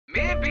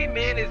Man be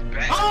man is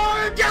back.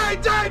 Oh,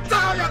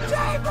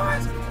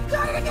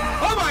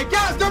 oh my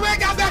gosh, the way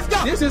got messed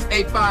up. This is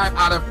a 5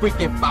 out of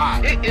freaking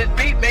 5. It is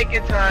beat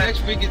making time.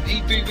 Next week is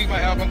E3 week.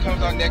 My album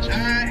comes out next week. I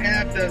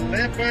have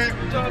delivered.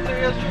 You know what I'm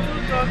saying? That's true. You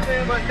know what I'm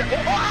saying? But oh, look at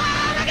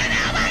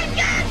that! Oh my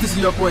God! This is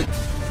your boy.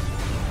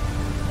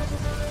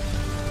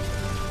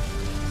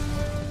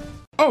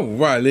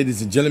 Alright,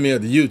 ladies and gentlemen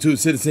of the YouTube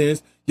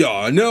citizens,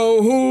 y'all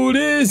know who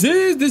this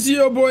is. This is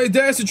your boy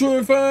Dash the True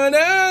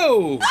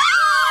Inferno.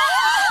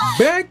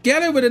 Back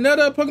at it with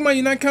another Pokemon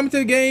Unite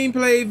commentary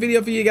gameplay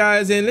video for you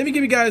guys. And let me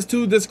give you guys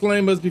 2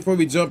 disclaimers before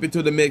we jump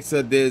into the mix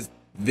of this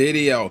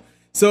video.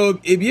 So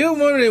if you're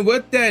wondering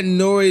what that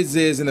noise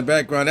is in the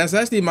background, that's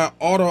actually my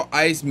auto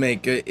ice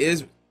maker.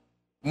 It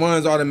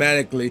runs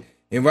automatically.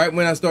 And right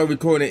when I start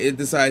recording, it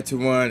decided to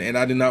run, and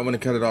I do not want to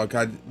cut it off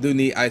because I do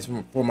need ice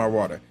for my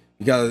water.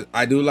 Because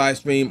I do live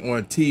stream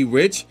on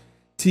Twitch,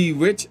 you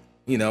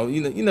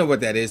know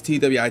what that is,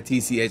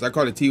 TWITCH. I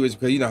call it Twitch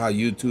because you know how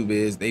YouTube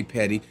is, they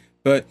petty.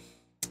 But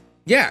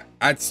yeah,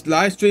 I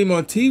live stream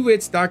on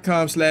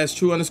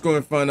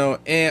twitch.com/true_inferno,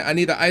 and I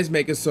need an ice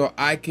maker so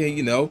I can,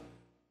 you know,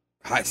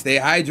 stay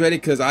hydrated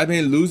because I've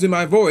been losing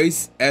my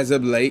voice as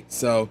of late.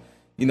 So,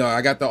 you know,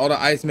 I got the auto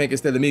ice maker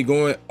instead of me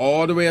going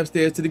all the way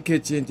upstairs to the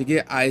kitchen to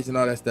get ice and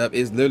all that stuff.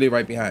 It's literally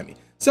right behind me.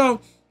 So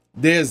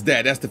there's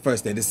that. That's the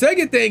first thing. The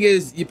second thing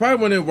is, you're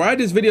probably wondering why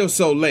this video is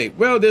so late.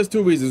 Well, there's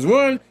 2 reasons.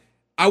 One,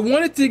 I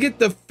wanted to get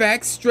the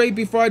facts straight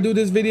before I do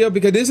this video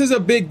because this is a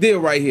big deal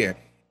right here.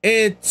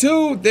 And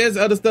 2, there's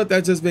other stuff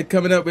that's just been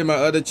coming up with my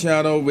other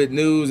channel with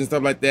news and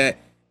stuff like that.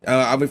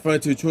 I'm referring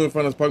to True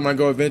Inferno's Pokemon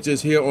Go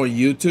Adventures here on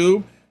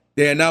YouTube.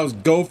 They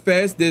announced Go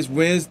Fest this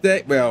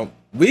Wednesday. Well,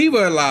 we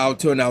were allowed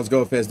to announce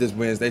Go Fest this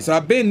Wednesday, so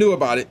I've been new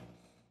about it.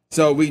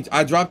 So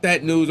I dropped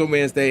that news on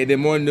Wednesday, and then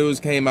more news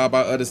came out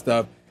about other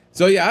stuff.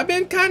 So yeah, I've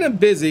been kind of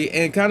busy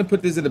and kind of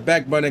put this in the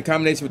back burner in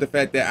combination with the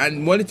fact that I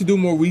wanted to do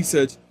more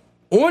research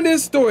on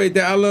this story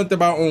that I learned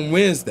about on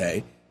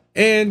Wednesday.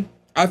 And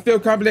I feel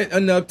confident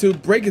enough to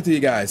break it to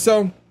you guys.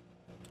 So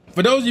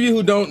for those of you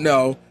who don't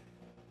know,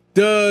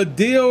 the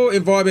deal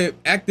involving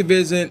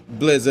Activision,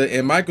 Blizzard,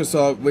 and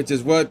Microsoft, which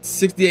is worth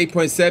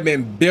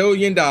 $68.7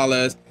 billion,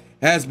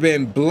 has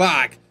been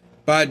blocked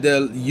by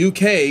the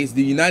UK's,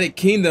 the United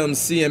Kingdom's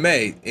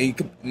CMA.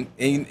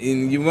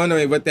 And you're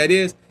wondering what that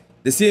is?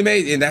 The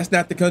CMA, and that's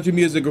not the Country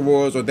Music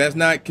Awards, or that's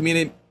not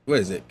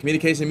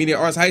Communication Media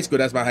Arts High School.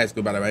 That's my high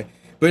school, by the way.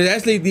 But it's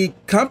actually the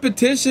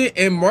Competition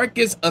and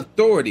Markets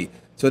Authority.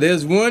 So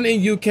there's one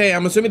in UK.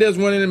 I'm assuming there's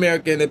one in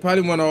America, and there's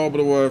probably one all over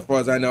the world. As far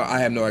as I know, I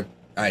have no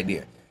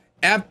idea.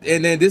 And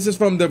then this is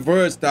from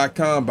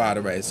TheVerge.com, by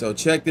the way. So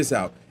check this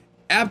out.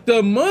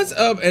 After months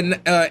of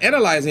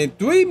analyzing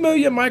 3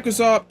 million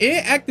Microsoft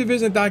and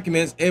Activision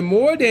documents and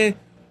more than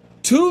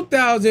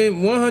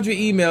 2,100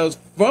 emails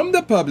from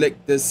the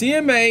public, the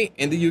CMA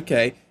in the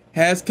UK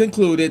has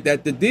concluded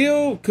that the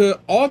deal could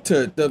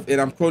alter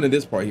and I'm quoting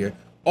this part here,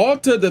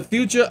 alter the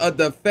future of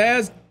the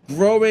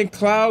fast-growing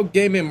cloud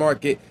gaming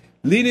market,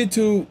 leading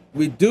to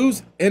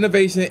reduced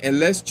innovation and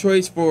less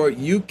choice for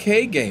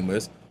UK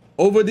gamers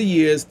over the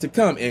years to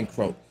come, end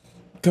quote.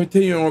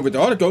 Continuing on with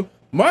the article,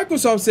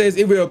 Microsoft says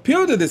it will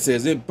appeal the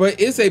decision, but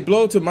it's a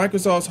blow to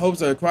Microsoft's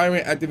hopes of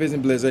acquiring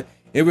Activision Blizzard.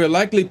 It will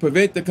likely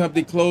prevent the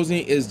company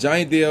closing its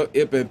giant deal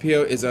if an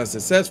appeal is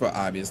unsuccessful,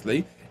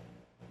 obviously.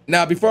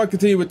 Now, before I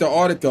continue with the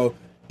article,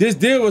 this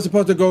deal was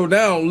supposed to go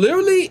down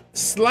literally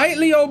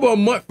slightly over a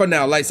month from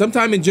now, like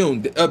sometime in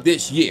June of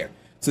this year.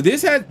 So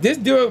this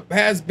deal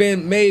has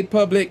been made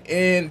public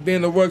and been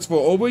in the works for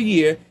over a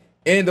year.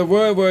 And the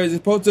word was it's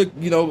supposed to,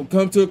 you know,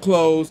 come to a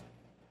close,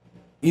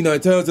 you know,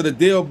 in terms of the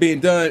deal being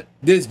done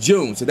this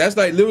June. So that's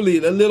like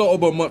literally a little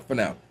over a month from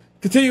now.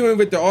 Continuing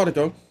with the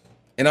article,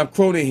 and I'm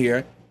quoting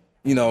here,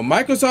 you know,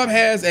 Microsoft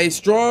has a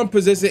strong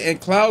position in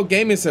cloud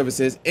gaming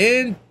services,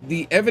 and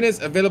the evidence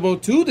available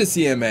to the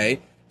CMA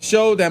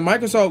showed that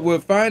Microsoft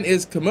would find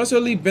it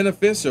commercially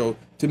beneficial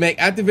to make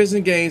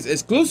Activision games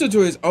exclusive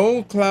to its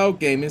own cloud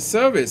gaming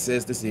service,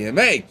 says the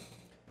CMA.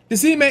 The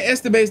CMA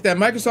estimates that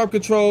Microsoft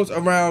controls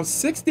around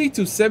 60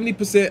 to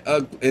 70%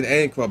 of, in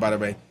end quote, by the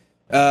way,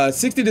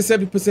 60 to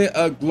 70%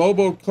 of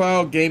global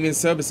cloud gaming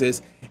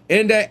services,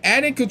 and that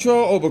adding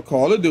control over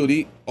Call of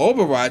Duty,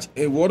 Overwatch,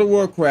 and World of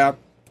Warcraft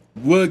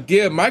would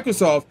give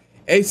Microsoft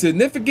a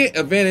significant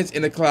advantage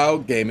in the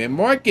cloud gaming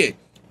market.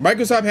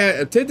 Microsoft had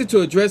attempted to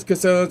address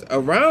concerns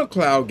around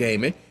cloud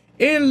gaming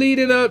in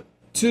the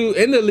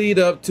lead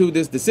up to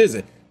this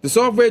decision. The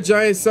software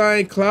giant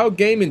signed cloud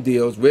gaming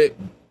deals with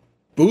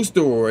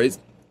Boosteroids,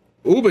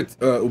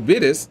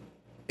 Ubitus,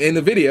 and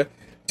NVIDIA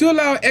to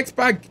allow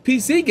Xbox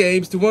PC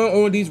games to run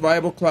on these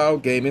rival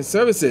cloud gaming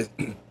services.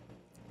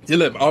 See,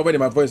 look, already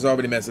my voice is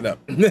already messing up.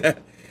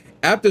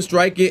 After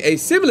striking a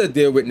similar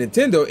deal with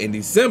Nintendo in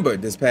December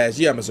this past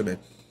year, I'm assuming.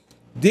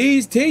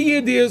 These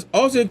 10-year deals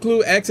also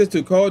include access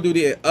to Call of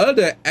Duty and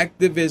other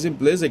Activision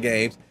Blizzard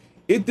games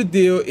if the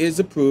deal is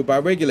approved by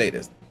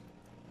regulators.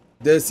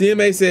 The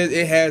CMA says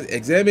it has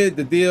examined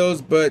the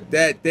deals, but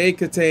that they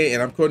contain,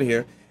 and I'm quoting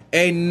here,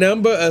 a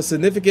number of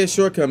significant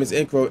shortcomings,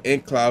 end quote,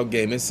 in cloud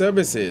gaming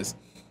services.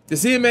 The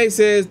CMA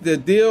says the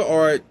deal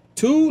are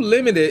too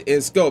limited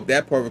in scope,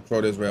 that part of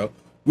quote as well,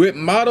 with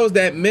models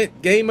that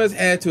meant gamers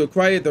had to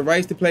acquire the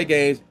rights to play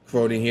games,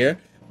 quoting here,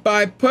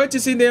 by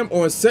purchasing them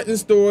on certain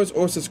stores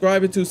or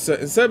subscribing to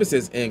certain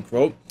services, end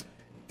quote.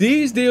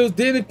 These deals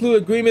did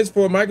include agreements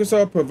for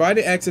Microsoft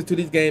providing access to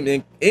these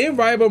games in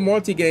rival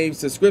multi-game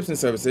subscription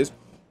services,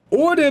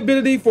 or the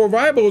ability for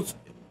rivals,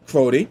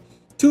 quoting,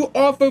 to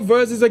offer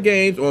versions of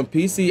games on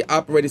PC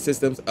operating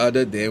systems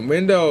other than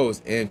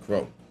Windows, end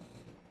quote.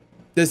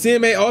 The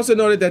CMA also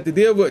noted that the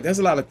deal would, that's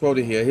a lot of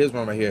quoting here, here's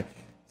one right here,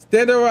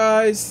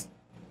 standardize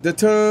the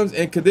terms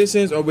and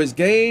conditions on which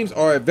games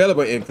are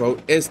available, end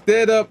quote,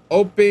 instead of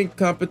open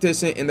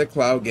competition in the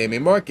cloud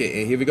gaming market.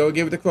 And here we go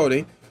again with the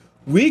quoting.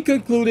 We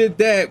concluded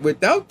that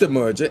without the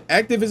merger,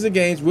 Activision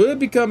games would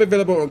become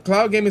available on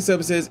cloud gaming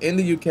services in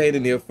the UK in the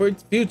near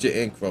future,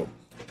 end quote.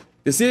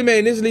 The CMA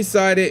initially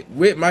sided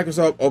with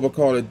Microsoft over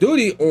Call of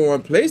Duty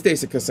on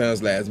PlayStation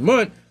concerns last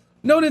month,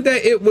 noted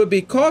that it would be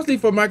costly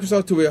for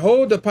Microsoft to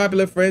withhold the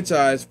popular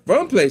franchise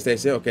from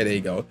PlayStation. Okay, there you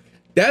go.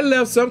 That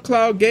left some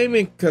cloud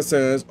gaming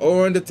concerns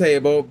on the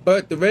table,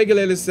 but the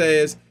regulator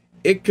says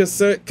it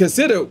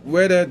considered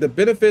whether the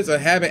benefits of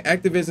having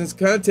Activision's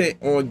content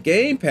on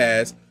Game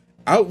Pass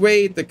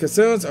outweighed the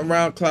concerns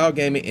around cloud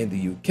gaming in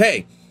the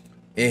UK.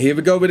 And here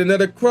we go with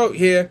another quote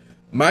here.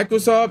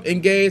 Microsoft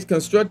engaged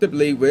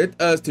constructively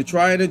with us to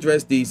try and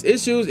address these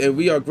issues, and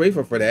we are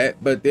grateful for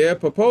that, but their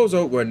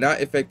proposal were not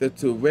effective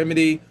to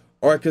remedy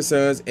our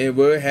concerns and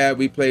would have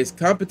replaced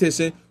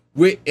competition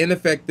with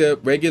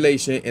ineffective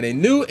regulation in a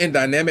new and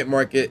dynamic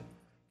market,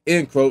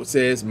 end quote,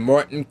 says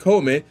Martin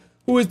Coleman,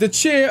 who is the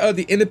chair of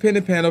the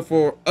independent panel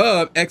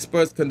of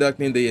experts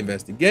conducting the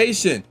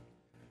investigation.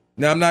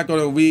 Now, I'm not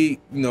going to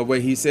read,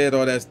 what he said,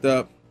 all that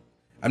stuff.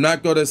 I'm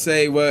not going to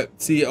say what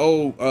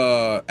CEO,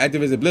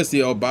 Activision Bliss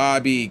CEO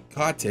Bobby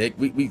Kotick,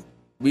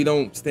 we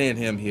don't stand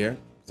him here.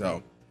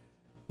 So,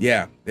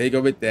 yeah, there you go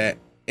with that.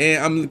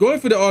 And I'm going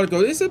for the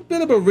article. It's a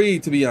bit of a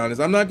read, to be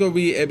honest. I'm not going to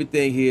read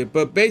everything here.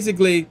 But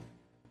basically,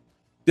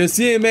 the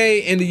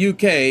CMA in the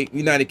UK,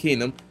 United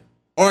Kingdom,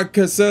 are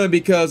concerned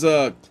because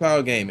of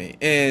cloud gaming.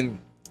 And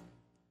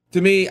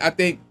to me, I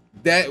think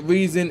that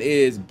reason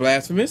is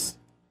blasphemous.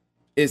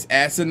 It's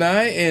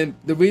asinine. And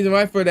the reason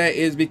why for that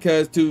is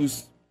because, to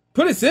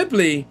put it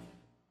simply,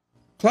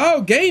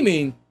 cloud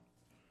gaming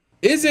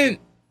isn't,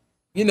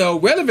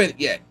 relevant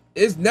yet.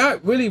 It's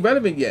not really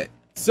relevant yet.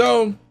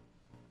 So,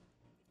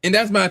 and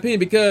that's my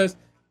opinion, because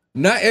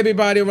not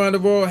everybody around the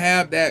world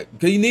have that.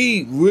 Because you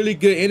need really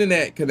good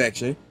internet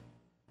connection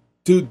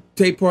to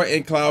take part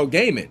in cloud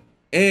gaming.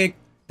 And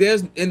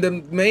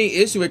the main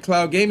issue with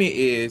cloud gaming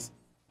is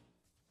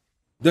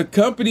the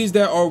companies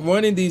that are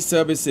running these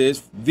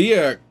services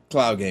via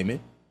cloud gaming.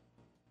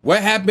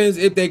 What happens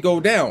if they go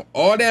down?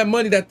 All that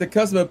money that the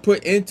customer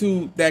put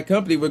into that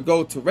company would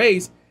go to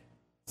race.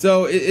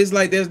 So it's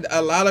like there's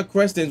a lot of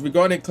questions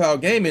regarding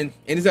cloud gaming,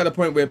 and it's at a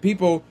point where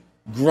people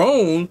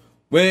groan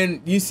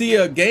when you see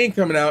a game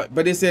coming out,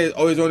 but it says,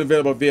 oh, it's only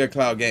available via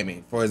cloud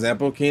gaming. For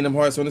example, Kingdom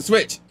Hearts on the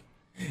Switch.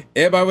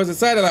 Everybody was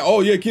excited, like,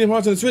 oh yeah, Kingdom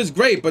Hearts on the Switch,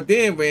 great. But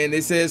then when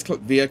it says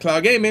via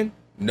cloud gaming,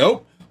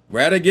 nope,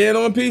 rather get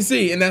on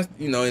PC. And that's,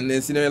 in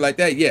a scenario like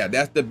that, yeah,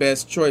 that's the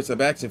best choice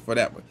of action for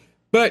that one.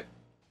 But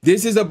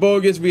this is a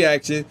bogus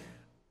reaction.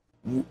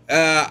 The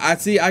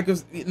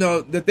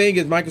thing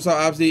is, Microsoft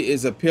obviously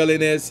is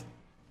appealing this.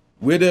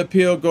 Will the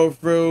appeal go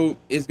through?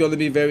 It's going to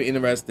be very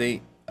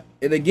interesting.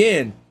 And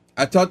again,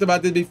 I talked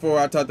about this before.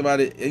 I talked about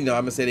it. I'm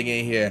going to say it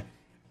again here.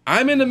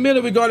 I'm in the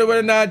middle regarding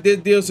whether or not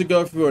this deal should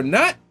go through or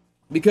not.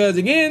 Because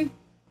again,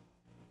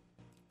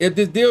 if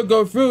this deal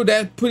go through,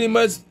 that pretty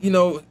much,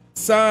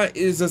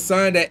 is a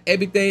sign that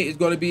everything is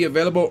going to be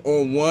available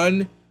on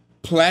one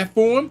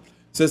platform.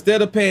 So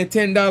instead of paying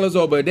 $10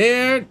 over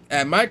there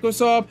at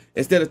Microsoft,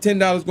 instead of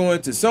 $10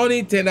 going to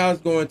Sony,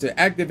 $10 going to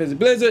Activision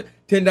Blizzard,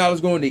 $10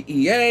 going to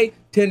EA,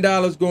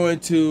 $10 going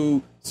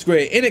to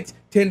Square Enix,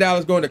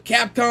 $10 going to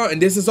Capcom,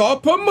 and this is all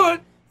per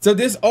month. So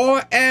this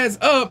all adds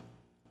up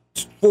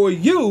for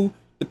you,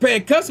 the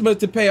paying customers,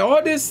 to pay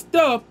all this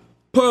stuff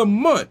per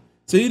month.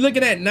 So you're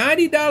looking at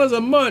 $90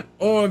 a month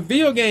on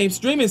video game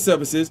streaming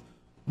services.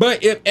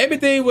 But if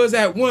everything was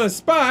at one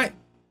spot,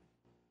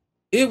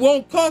 it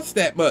won't cost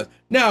that much.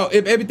 Now,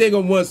 if everything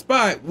on one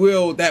spot,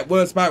 will that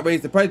one spot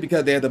raise the price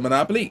because they're the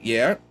monopoly?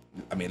 Yeah.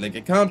 I mean, look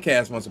at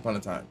Comcast once upon a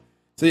time.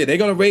 So yeah, they're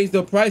gonna raise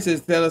the prices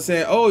instead of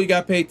saying, oh, you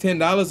gotta pay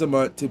 $10 a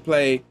month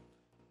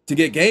to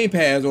get Game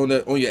Pass on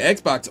your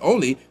Xbox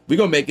only. We're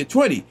gonna make it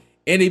 $20.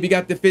 And if you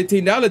got the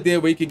 $15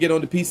 deal where you can get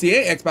on the PC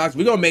and Xbox,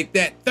 we're gonna make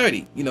that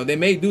 $30. They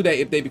may do that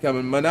if they become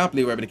a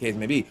monopoly, whatever the case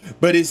may be.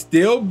 But it's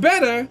still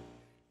better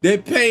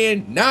than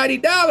paying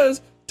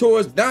 $90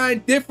 towards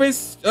 9 different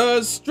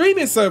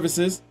streaming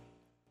services.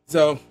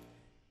 So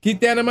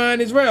keep that in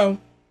mind as well.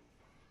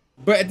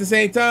 But at the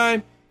same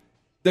time,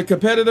 the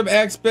competitive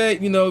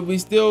aspect, we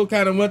still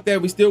kind of want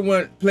that. We still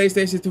want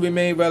PlayStation to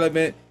remain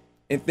relevant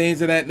and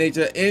things of that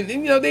nature. And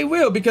they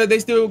will, because they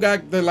still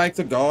got the likes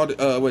of God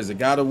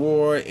of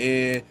War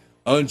and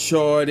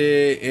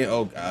Uncharted and,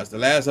 oh gosh, The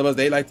Last of Us.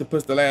 They like to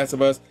push The Last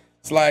of Us.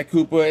 Sly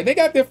Cooper, and they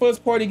got their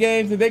first party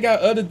games, and they got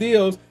other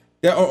deals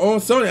that are on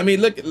Sony. I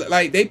mean, look,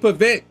 like they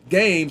prevent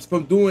games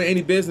from doing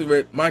any business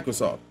with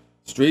Microsoft.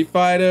 Street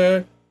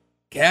Fighter,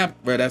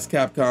 that's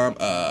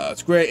Capcom,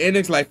 Square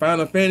Enix, like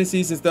Final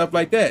Fantasies and stuff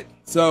like that.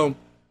 So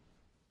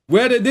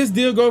whether this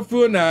deal go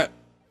through or not,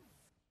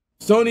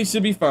 Sony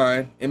should be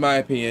fine, in my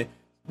opinion.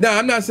 Now,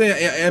 I'm not saying,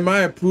 am I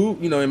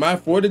approved, am I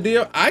for the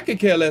deal? I could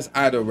care less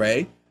either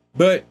way,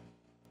 but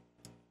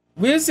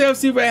we'll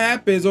see what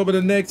happens over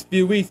the next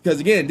few weeks, because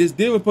again, this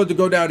deal was supposed to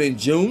go down in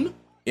June,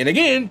 and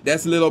again,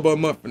 that's a little over a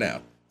month from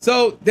now.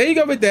 So there you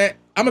go with that.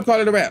 I'm gonna call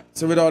it a wrap.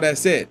 So with all that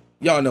said,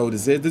 y'all know who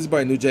this is. This is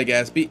boy New J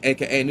Gatsby,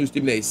 aka New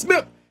Stephen A.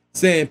 Smith,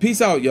 saying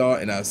peace out, y'all,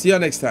 and I'll see y'all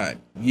next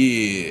time.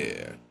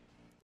 Yeah.